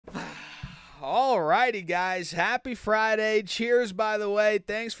Alrighty, guys. Happy Friday. Cheers, by the way.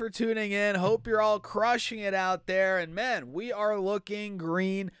 Thanks for tuning in. Hope you're all crushing it out there. And man, we are looking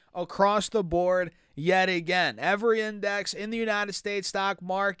green across the board yet again. Every index in the United States stock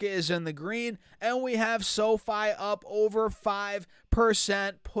market is in the green, and we have Sofi up over 5%,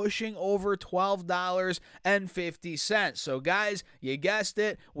 pushing over $12.50. So, guys, you guessed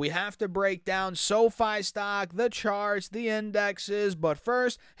it. We have to break down Sofi stock, the charts, the indexes. But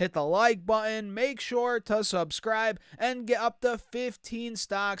first, hit the like button. Make sure to subscribe and get up to 15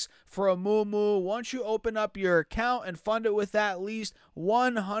 stocks for a moo. Once you open up your account and fund it with at least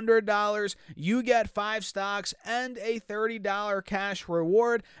 $100, you get 5 stocks and a $30 cash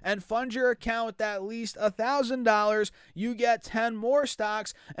reward. And fund your account with at least $1,000, you get 10 more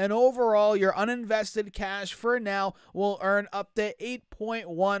stocks, and overall your uninvested cash for now will earn up to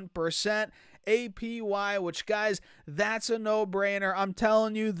 8.1% APY, which, guys, that's a no-brainer. I'm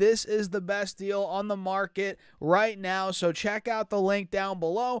telling you, this is the best deal on the market right now. So check out the link down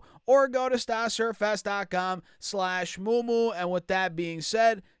below or go to stocksurfest.com/moo. And with that being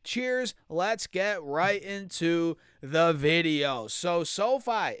said, cheers. Let's get right into the video. So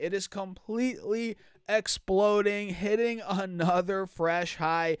Sofi, it is completely exploding, hitting another fresh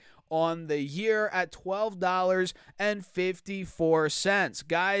high on the year at $12.54.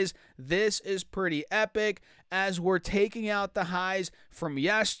 Guys, this is pretty epic as we're taking out the highs from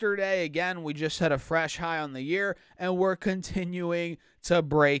yesterday. Again, we just had a fresh high on the year, and we're continuing to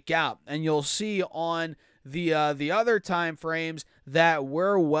break out. And you'll see on the other time frames that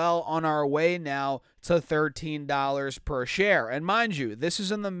we're well on our way now to $13 per share. And mind you, this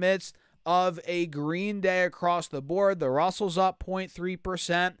is in the midst of a green day across the board. The Russell's up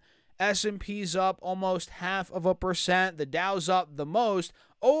 0.3%. S&P's up almost 0.5%. The Dow's up the most,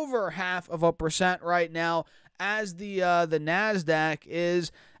 over 0.5% right now, as the NASDAQ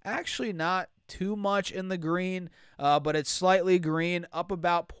is actually not too much in the green, but it's slightly green, up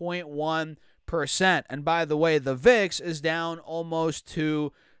about 0.1%. And by the way, the VIX is down almost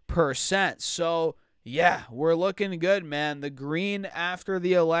 2%. So yeah, we're looking good, man. The green after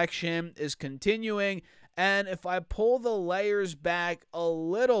the election is continuing. And if I pull the layers back a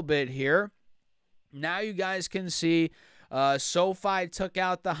little bit here, now you guys can see Sofi took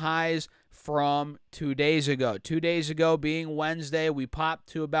out the highs from 2 days ago. 2 days ago being Wednesday, we popped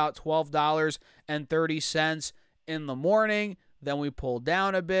to about $12.30 in the morning. Then we pulled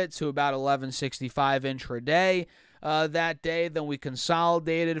down a bit to about $11.65 intraday that day. Then we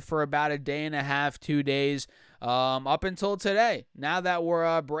consolidated for about a day and a half, 2 days, up until today. Now that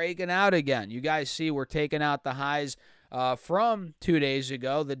we're breaking out again, you guys see we're taking out the highs from 2 days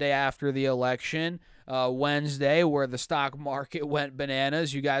ago, the day after the election, Wednesday, where the stock market went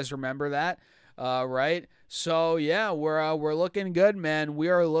bananas. You guys remember that, right? So yeah, we're looking good, man. We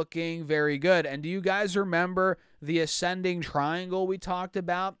are looking very good. And do you guys remember the ascending triangle we talked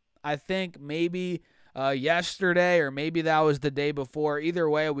about? I think maybe yesterday, or maybe that was the day before. Either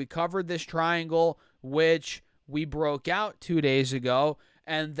way, we covered this triangle, which we broke out 2 days ago,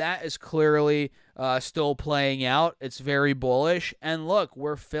 and that is clearly still playing out. It's very bullish. And look,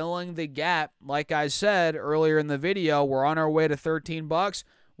 we're filling the gap. Like I said earlier in the video, we're on our way to 13 bucks.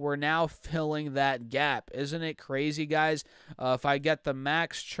 We're now filling that gap. Isn't it crazy, guys? If I get the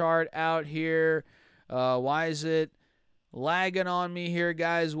max chart out here, why is it lagging on me here,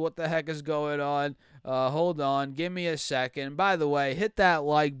 guys? What the heck is going on? Hold on. Give me a second. By the way, hit that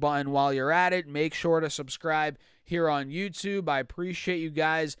like button while you're at it. Make sure to subscribe here on YouTube. I appreciate you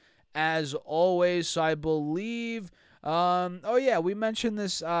guys as always. So I believe, oh yeah, we mentioned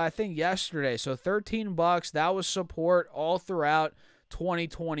this, I think yesterday. So 13 bucks, that was support all throughout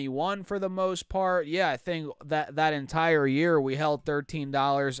 2021 for the most part. Yeah, I think that entire year we held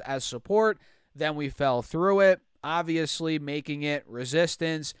 $13 as support. Then we fell through it, obviously making it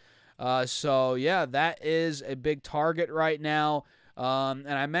resistance. So yeah, that is a big target right now. And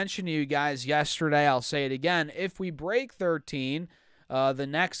I mentioned to you guys yesterday, I'll say it again, if we break 13, the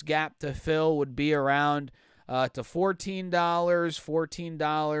next gap to fill would be around to $14,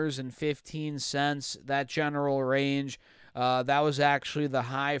 $14.15, that general range. That was actually the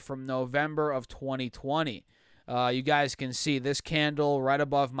high from November of 2020. You guys can see this candle right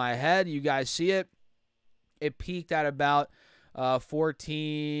above my head. You guys see it? It peaked at about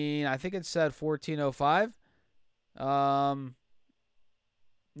 14, I think it said 1405.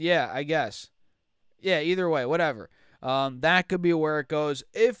 Yeah, I guess. Yeah, either way, whatever. That could be where it goes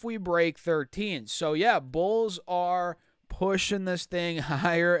if we break 13. So yeah, bulls are pushing this thing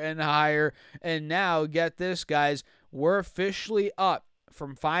higher and higher. And now, get this, guys, we're officially up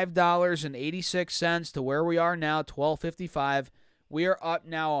from $5.86 to where we are now, $12.55. We are up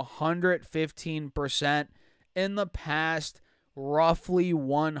now 115% in the past roughly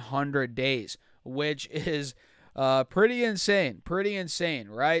 100 days, which is pretty insane,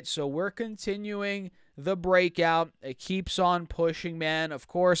 right? So we're continuing the breakout. It keeps on pushing, man. Of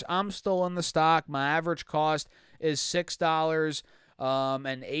course, I'm still in the stock. My average cost is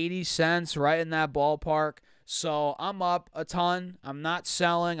 $6.80, right in that ballpark. So I'm up a ton. I'm not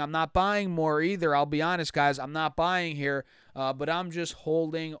selling. I'm not buying more either. I'll be honest, guys. I'm not buying here, but I'm just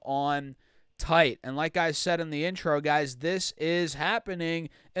holding on tight. And like I said in the intro, guys, this is happening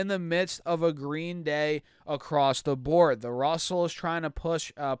in the midst of a green day across the board. The Russell is trying to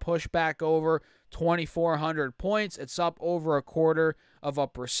push back over 2,400 points. It's up over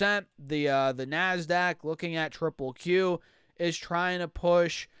 0.25%. The NASDAQ, looking at triple Q, is trying to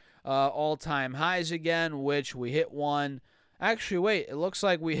push all-time highs again, which we hit one. Actually, wait, it looks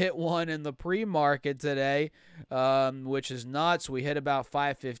like we hit one in the pre-market today, which is nuts. We hit about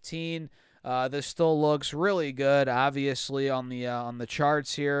 515. This still looks really good, obviously, on the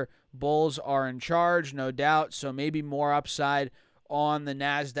charts here. Bulls are in charge, no doubt, so maybe more upside on the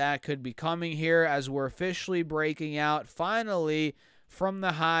NASDAQ could be coming here as we're officially breaking out, finally, from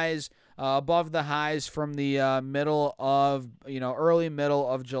the highs, above the highs from the early middle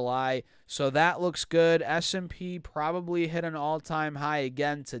of July. So that looks good. S&P probably hit an all-time high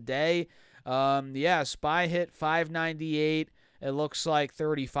again today. SPY hit 598. It looks like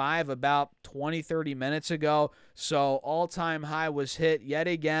 35 about 20-30 minutes ago. So all-time high was hit yet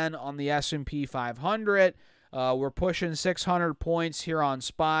again on the S&P 500. We're pushing 600 points here on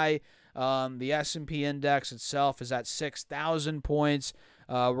SPY. The S&P index itself is at 6,000 points.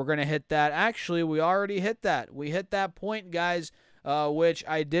 We're going to hit that. Actually, we already hit that. We hit that point, guys, which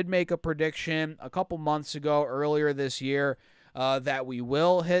I did make a prediction a couple months ago, earlier this year, that we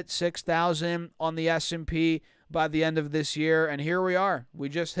will hit 6,000 on the S&P by the end of this year. And here we are. We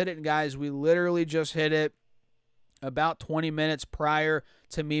just hit it, guys. We literally just hit it about 20 minutes prior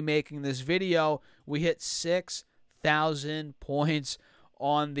to me making this video. We hit 6,000 points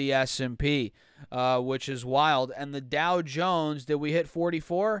on the S&P, which is wild. And the Dow Jones, did we hit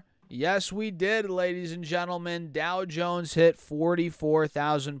 44? Yes, we did, ladies and gentlemen. Dow Jones hit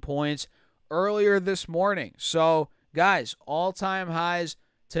 44,000 points earlier this morning. So, guys, all-time highs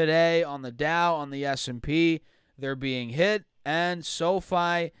today on the Dow, on the S&P. They're being hit. And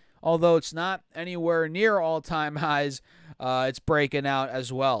SoFi, although it's not anywhere near all-time highs, it's breaking out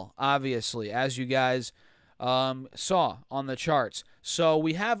as well, obviously, as you guys saw on the charts. So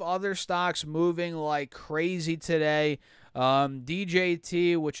we have other stocks moving like crazy today.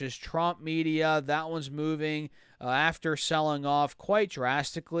 DJT, which is Trump Media, that one's moving after selling off quite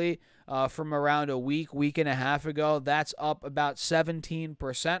drastically from around a week and a half ago. That's up about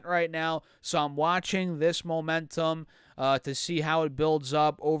 17% right now. So I'm watching this momentum to see how it builds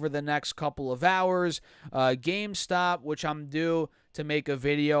up over the next couple of hours. GameStop, which I'm due to make a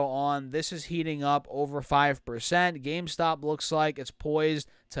video on, this is heating up over 5%. GameStop looks like it's poised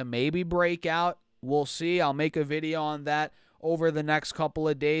to maybe break out. We'll see. I'll make a video on that over the next couple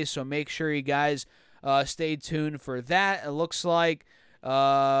of days, so make sure you guys stay tuned for that. It looks like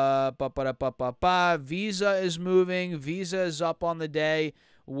Visa is moving. Visa is up on the day,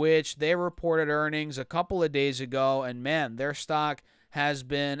 which they reported earnings a couple of days ago, and man, their stock has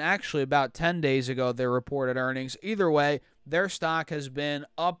been, actually about 10 days ago they reported earnings. Either way, their stock has been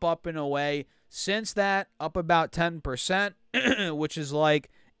up and away since that, up about 10%, which is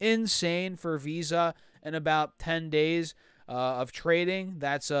like insane for Visa in about 10 days of trading.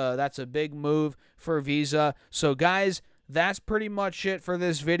 That's a big move for Visa. So guys, that's pretty much it for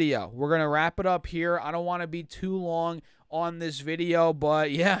this video. We're going to wrap it up here. I don't want to be too long on this video,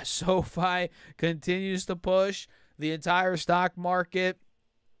 but yeah, SoFi continues to push. The entire stock market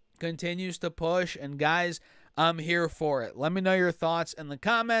continues to push, and guys, I'm here for it. Let me know your thoughts in the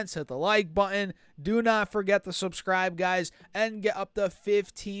comments. Hit the like button. Do not forget to subscribe, guys, and get up to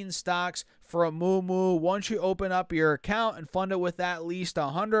 15 stocks for a moo. Once you open up your account and fund it with at least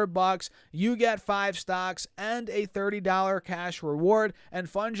 $100, you get 5 stocks and a $30 cash reward. And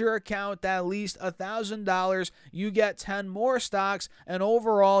fund your account with at least $1,000, you get 10 more stocks. And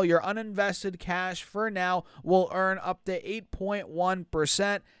overall, your uninvested cash for now will earn up to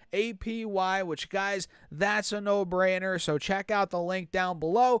 8.1% APY, which, guys, that's a no-brainer. So check out the link down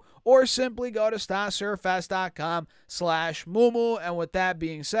below, or simply go to stocksurfest.com/moo. And with that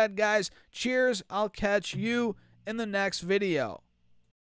being said, guys, cheers. I'll catch you in the next video.